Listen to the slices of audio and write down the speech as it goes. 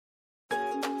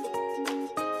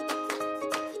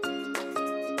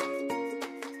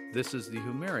This is the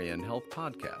Humarian Health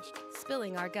Podcast.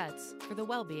 Spilling our guts for the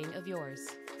well-being of yours.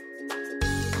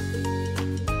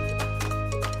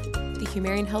 The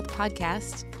Humarian Health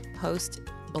Podcast post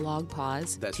Blog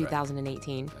Pause That's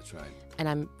 2018. Right. That's right. And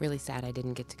I'm really sad I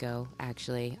didn't get to go,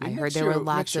 actually. Well, I heard there were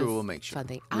lots of we'll make sure. fun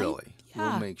things. Really.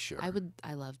 Yeah, we'll make sure. I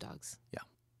love dogs. Yeah.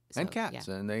 So, And cats.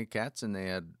 yeah. And they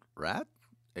had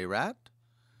a rat.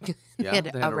 They had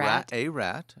they a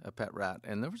rat. a pet rat,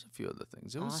 and there was a few other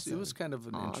things. It was Awesome. kind of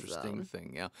an interesting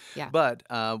thing, yeah. Yeah. But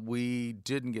we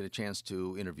didn't get a chance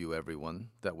to interview everyone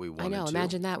that we wanted I know. to.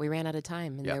 Imagine that. We ran out of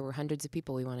time, and Yeah. there were hundreds of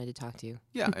people we wanted to talk to.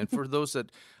 Yeah, and for those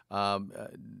that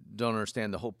don't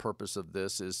understand, the whole purpose of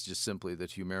this is just simply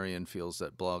that Humarian feels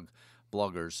that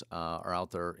bloggers are out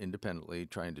there independently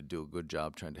trying to do a good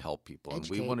job, trying to help people. And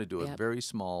we Educate, want to do a yep. very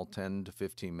small 10 to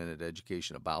 15-minute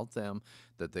education about them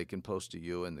that they can post to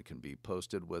you and that can be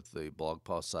posted with the blog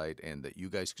post site and that you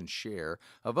guys can share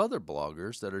of other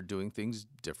bloggers that are doing things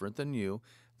different than you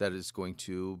that is going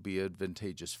to be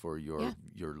advantageous for your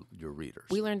readers.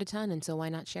 We learned a ton, and so why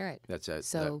not share it? That's it.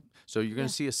 So, So you're going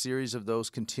to see a series of those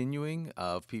continuing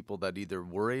of people that either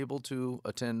were able to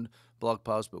attend Blog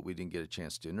Pause, but we didn't get a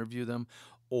chance to interview them,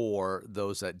 or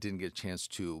those that didn't get a chance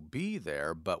to be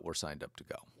there, but were signed up to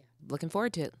go. Looking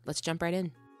forward to it. Let's jump right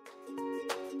in.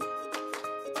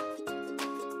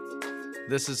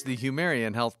 This is the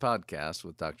Humarian Health Podcast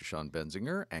with Dr. Sean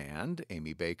Benzinger and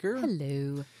Amy Baker.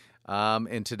 Hello.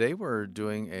 And today we're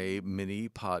doing a mini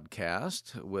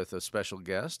podcast with a special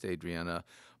guest, Adriana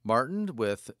Martin,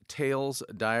 with Tales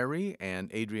Diary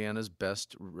and Adriana's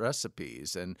Best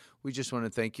Recipes. And we just want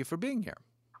to thank you for being here.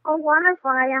 Oh,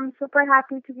 wonderful. I am super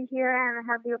happy to be here and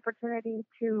have the opportunity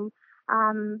to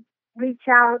reach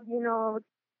out,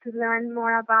 to learn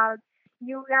more about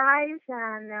you guys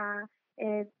and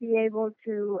be able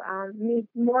to meet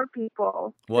more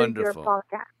people through your Wonderful.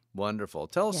 podcast. Wonderful.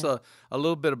 Tell us a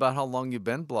little bit about how long you've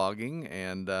been blogging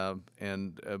and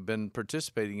been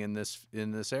participating in this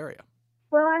area.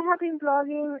 Well, I have been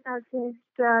blogging since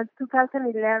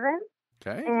 2011.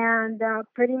 Okay. And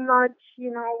pretty much,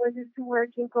 I was used to work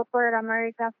in corporate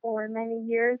America for many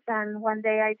years. And one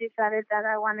day I decided that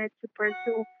I wanted to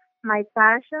pursue my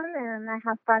passion. And I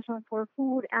have passion for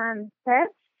food and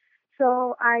pets.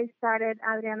 So I started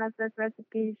Adriana's Best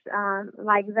Recipes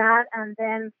like that. And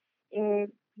then,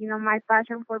 my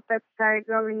passion for pets started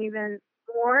growing even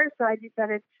more. So I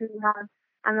decided to have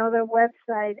another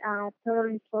website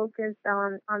totally focused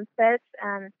on pets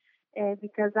and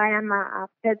because I am a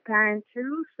pet parent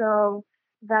too, so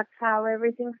that's how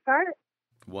everything started.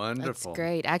 Wonderful. That's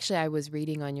great. Actually, I was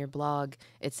reading on your blog,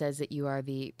 it says that you are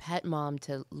the pet mom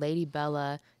to Lady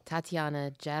Bella,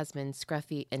 Tatiana, Jasmine,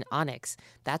 Scruffy, and Onyx.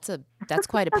 That's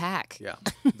quite a pack. Yeah,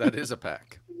 that is a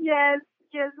pack. Yes,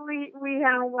 we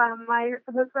have, my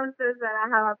husband says that I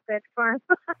have a pet farm.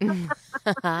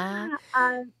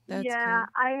 That's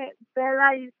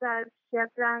Bella is a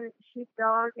Shetland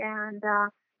sheepdog and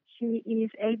she is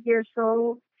 8 years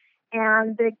old.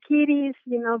 And the kitties,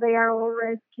 they are all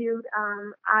rescued.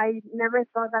 I never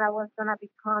thought that I was going to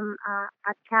become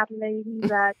a cat lady,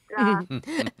 but I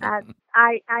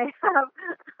have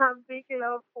a big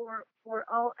love for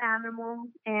all animals.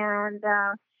 And,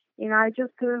 I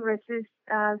just couldn't resist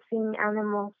seeing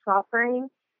animals suffering.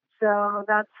 So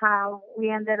that's how we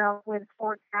ended up with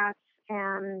 4 cats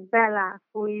and Bella,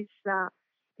 who is the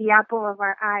apple of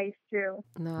our eyes too.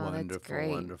 No, Wonderful, that's great.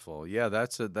 wonderful. Yeah,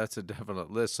 that's a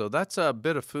definite list. So that's a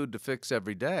bit of food to fix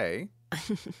every day.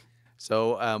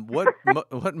 So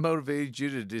what motivated you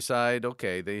to decide?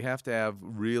 Okay, they have to have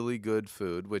really good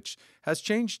food, which has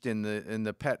changed in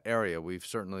the pet area. We've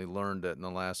certainly learned that in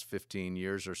the last 15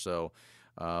 years or so.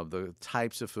 The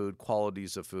types of food,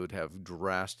 qualities of food have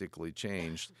drastically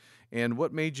changed. And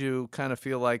what made you kind of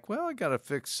feel like, well, I got to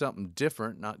fix something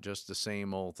different, not just the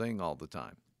same old thing all the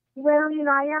time? Well,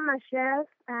 I am a chef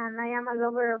and I am a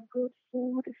lover of good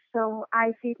food, so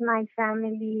I feed my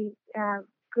family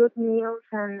good meals,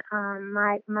 and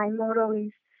my motto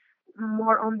is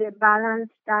more on the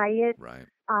balanced diet. Right.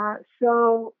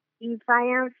 So if I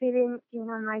am feeding,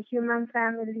 my human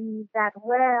family that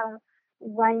well,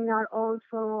 why not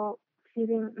also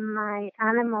feeding my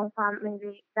animal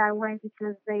family that way,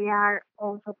 because they are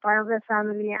also part of the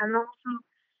family, and also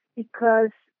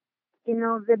because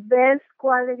the best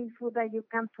quality food that you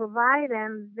can provide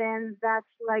them, then that's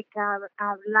like a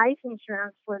life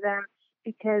insurance for them,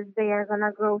 because they are going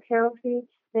to grow healthy,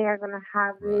 they are going to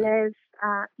have less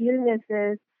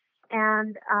illnesses,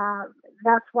 and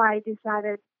that's why I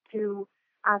decided to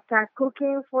start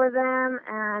cooking for them,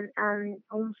 and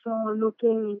also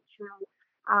looking into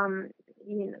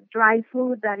dry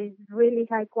food that is really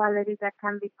high quality that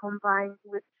can be combined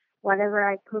with whatever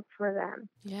I cook for them.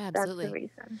 Yeah, That's the absolutely.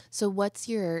 reason. So what's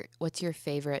your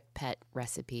favorite pet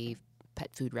recipe, pet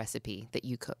food recipe that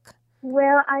you cook?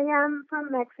 Well, I am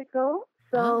from Mexico.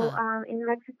 So Ah. in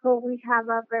Mexico, we have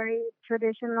a very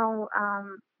traditional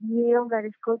meal that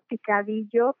is called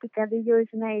picadillo. Picadillo is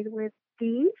made with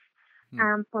beef Hmm.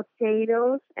 and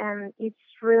potatoes, and it's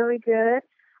really good.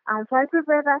 So I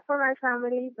prepare that for my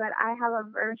family, but I have a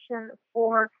version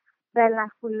for Bella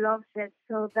who loves it.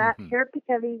 So that her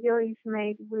picadillo is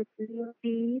made with lean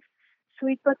beef,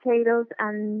 sweet potatoes,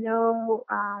 and no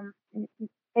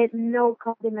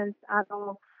condiments at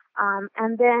all.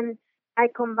 And then I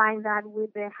combine that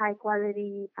with the high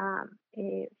quality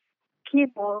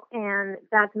kibble, and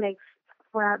that makes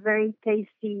for a very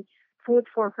tasty food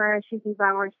for her. She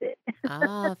devours it.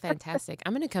 Ah, fantastic.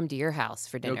 I'm going to come to your house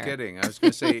for No dinner. kidding. I was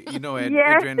going to say, Yes.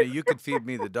 Adriana, you could feed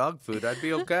me the dog food. I'd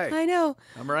be okay. I know.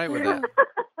 I'm right with Yeah,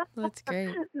 that. that's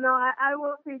great. No, I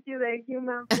will feed you the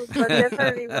human food, but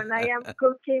definitely when I am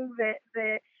cooking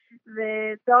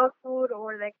the dog food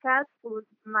or the cat food,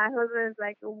 my husband is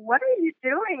like, "What are you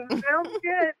doing? Smells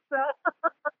good." So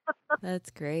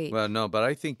That's great. Well, no, but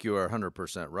I think you are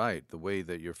 100% right. The way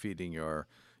that you're feeding your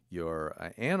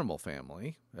animal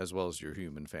family as well as your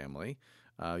human family,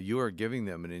 you are giving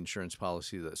them an insurance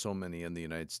policy that so many in the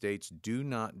United States do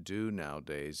not do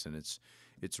nowadays, and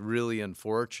it's really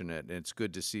unfortunate. And it's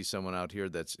good to see someone out here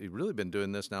that's really been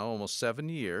doing this now almost 7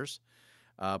 years,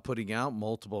 putting out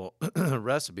multiple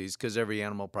recipes because every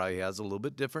animal probably has a little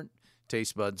bit different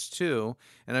taste buds too.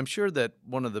 And I'm sure that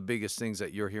one of the biggest things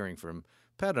that you're hearing from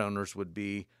pet owners would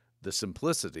be the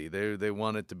simplicity. They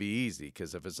want it to be easy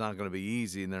because if it's not going to be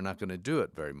easy, they're not going to do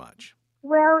it very much.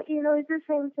 well, it's the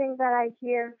same thing that I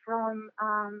hear from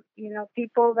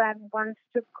people that wants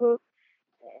to cook.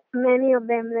 Many of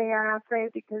them they are afraid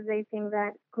because they think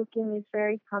that cooking is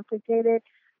very complicated.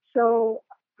 So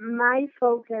my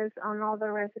focus on all the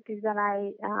recipes that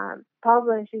I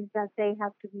publish is that they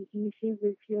have to be easy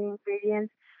with few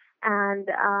ingredients and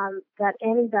that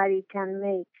anybody can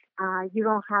make. You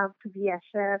don't have to be a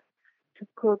chef to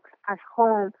cook at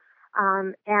home.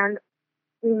 And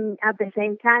at the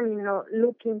same time,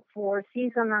 looking for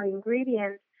seasonal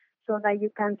ingredients so that you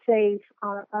can save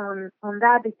on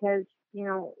that because,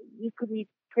 it could be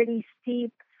pretty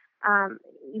steep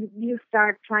if you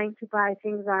start trying to buy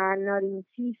things that are not in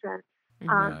season. Hmm.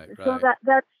 Um, Right, so right.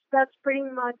 that's pretty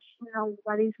much,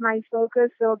 what is my focus.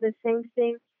 So the same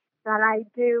thing that I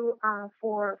do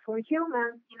for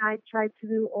humans, I try to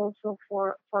do also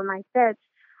for my pets.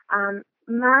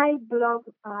 My blog,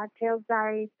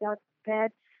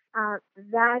 tailsdiary.pet, uh,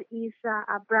 that is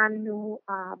a brand new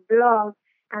blog,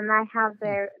 and I have Hmm.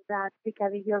 there that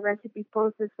picadillo recipe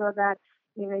posted so that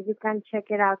you can check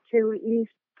it out too. It is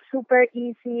super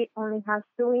easy, only has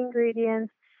two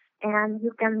ingredients, and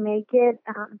you can make it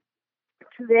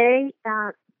today.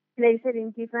 Place it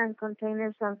in different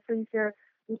containers and freezer.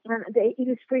 It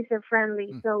is freezer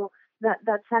friendly, Hmm. so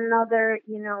that's another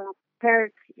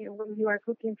perk when you are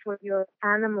cooking for your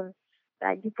animals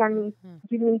that you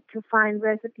need to find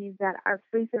recipes that are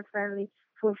freezer friendly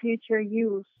for future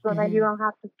use, so that you Hmm. don't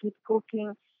have to keep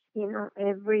cooking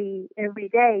every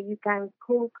day. You can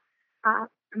cook uh,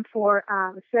 for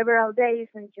several days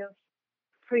and just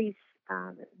freeze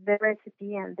the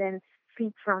recipe and then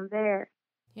feed from there.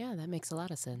 Yeah, that makes a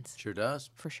lot of sense. Sure does.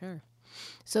 For sure.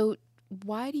 So,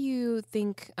 why do you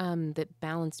think that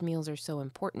balanced meals are so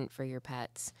important for your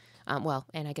pets? Well,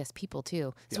 and I guess people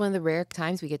too. It's Yeah. one of the rare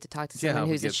times we get to talk to Yeah, someone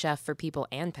we who's a get chef for people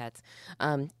and pets.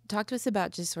 Talk to us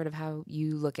about just sort of how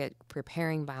you look at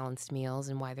preparing balanced meals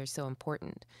and why they're so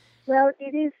important. Well,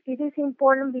 it is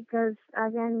important because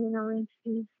again,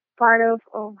 it's part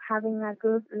of having a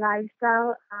good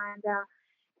lifestyle, and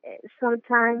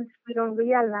sometimes we don't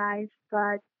realize,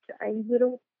 but if we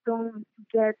don't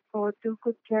get or do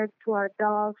good care to our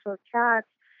dogs or cats,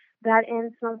 that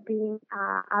ends up being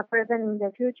a burden in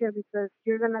the future because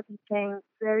you're gonna be paying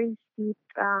very steep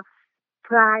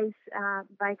price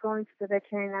by going to the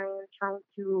veterinarian and trying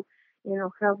to,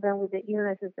 help them with the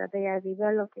illnesses that they are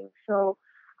developing. So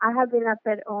I have been a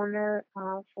pet owner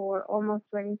for almost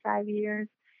 25 years,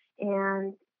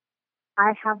 and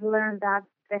I have learned that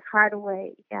the hard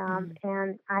way. Hmm.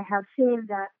 And I have seen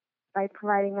that by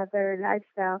providing a better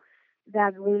lifestyle,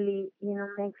 that really,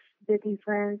 makes the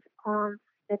difference on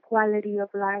the quality of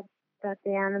life that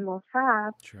the animals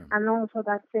have. sure. And also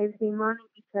that saves me money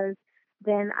because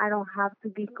then I don't have to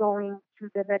be going to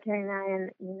the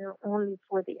veterinarian, only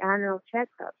for the annual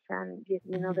checkups and, the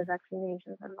Hmm.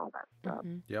 vaccinations and all that stuff.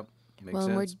 Hmm. Yep. Makes Well,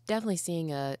 and we're sense. definitely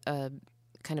seeing a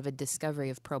kind of a discovery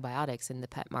of probiotics in the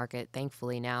pet market,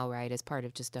 thankfully now, right, as part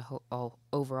of just a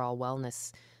overall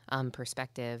wellness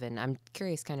perspective. And I'm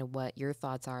curious kind of what your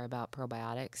thoughts are about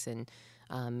probiotics and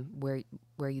where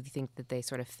you think that they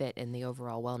sort of fit in the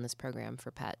overall wellness program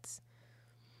for pets.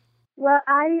 Well,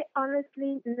 I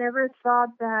honestly never thought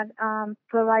that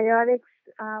probiotics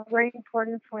were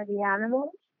important for the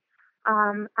animals.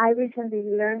 I recently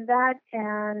learned that,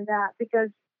 and because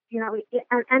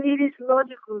and it is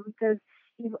logical because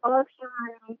if all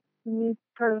humans need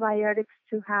probiotics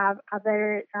to have a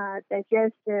better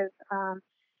digestive,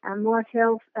 and more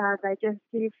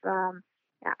digestive, a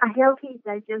healthy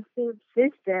digestive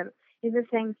system, is the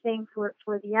same thing for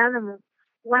the animals.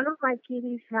 One of my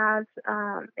kitties has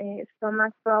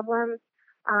stomach problems.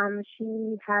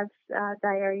 She has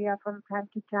diarrhea from time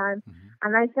to time,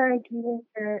 and I started giving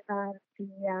her the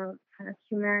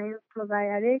Humarian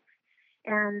probiotics,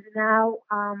 and now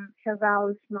her bowel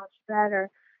is much better.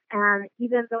 And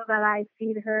even though that I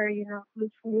feed her,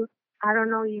 good food, I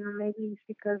don't know, maybe it's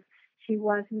because she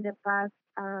was in the past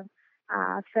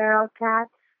feral cat.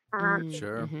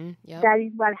 Sure. Yep. That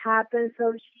is what happens.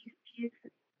 So she's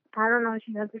I don't know,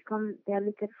 she has become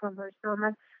delicate from her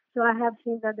stomach. So I have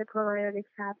seen that the probiotics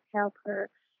have helped her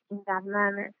in that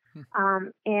manner.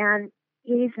 And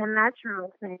it is a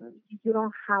natural thing. You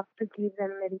don't have to give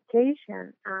them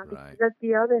medication. Right. That's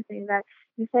the other thing, that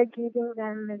you start giving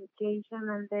them medication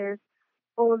and there's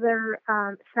other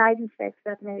side effects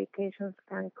that medications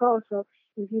can cause. So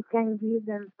if you can give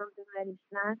them something that is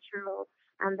natural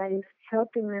and that is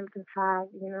helping them to have,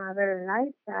 a better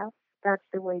lifestyle, that's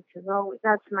the way to go.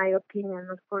 That's my opinion.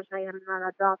 Of course, I am not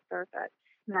a doctor, but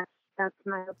that's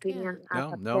my opinion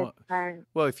as a pet parent.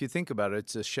 Well, if you think about it,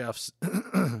 it's the chefs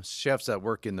chefs that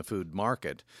work in the food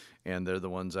market, and they're the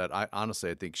ones that I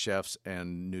think chefs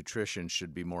and nutrition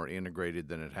should be more integrated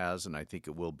than it has, and I think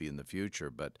it will be in the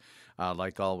future. But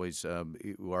like always,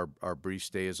 our brief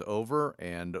stay is over,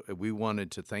 and we wanted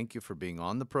to thank you for being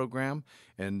on the program,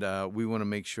 and we want to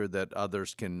make sure that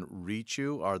others can reach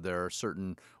you. Are there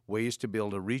certain ways to be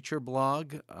able to reach your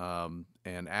blog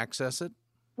and access it?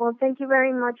 Well, thank you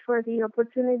very much for the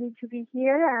opportunity to be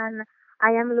here, and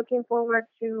I am looking forward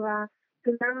to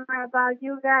learn more about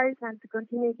you guys and to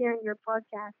continue hearing your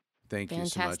podcast. Thank you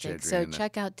so much, Adriana. So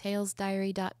check out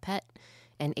tailsdiary.pet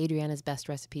and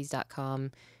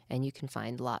adrianasbestrecipes.com, and you can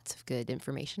find lots of good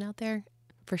information out there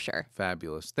for sure.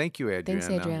 Fabulous. Thank you, Adriana.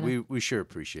 Thanks, Adriana. We sure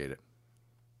appreciate it.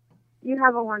 You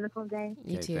have a wonderful day.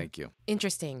 You too. Thank you.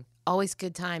 Interesting. Always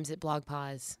good times at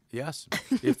BlogPause. Yes,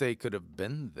 if they could have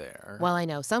been there. Well, I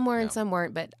know some were and some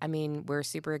weren't, but I mean, we're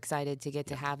super excited to get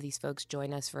to have these folks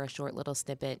join us for a short little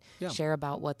snippet, share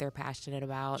about what they're passionate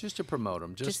about. Just to promote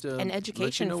them. Just an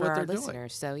education for our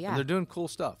listeners. So, yeah. And they're doing cool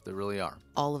stuff. They really are.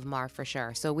 All of them are, for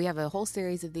sure. So we have a whole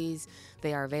series of these.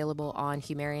 They are available on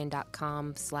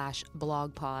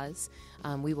humarian.com/blogpause.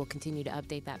 We will continue to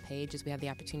update that page as we have the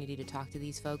opportunity to talk to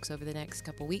these folks over the next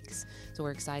couple weeks. So we're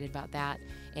excited about that.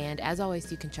 And as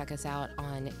always, you can check us out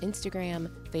on Instagram,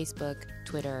 Facebook,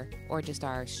 Twitter, or just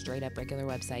our straight up regular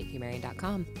website,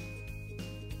 humarian.com.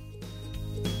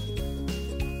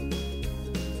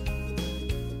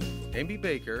 Amy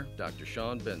Baker, Dr.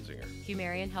 Sean Benzinger.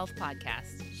 Humarian Health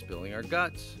Podcast. Spilling our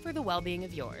guts for the well-being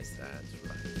of yours. That's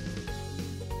right.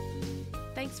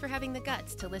 Thanks for having the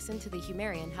guts to listen to the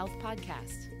Humarian Health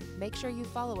Podcast. Make sure you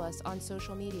follow us on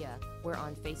social media. We're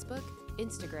on Facebook,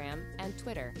 Instagram, and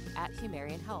Twitter at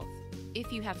Humarian Health.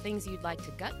 If you have things you'd like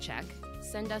to gut check,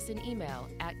 send us an email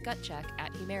at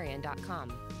gutcheck@humarian.com.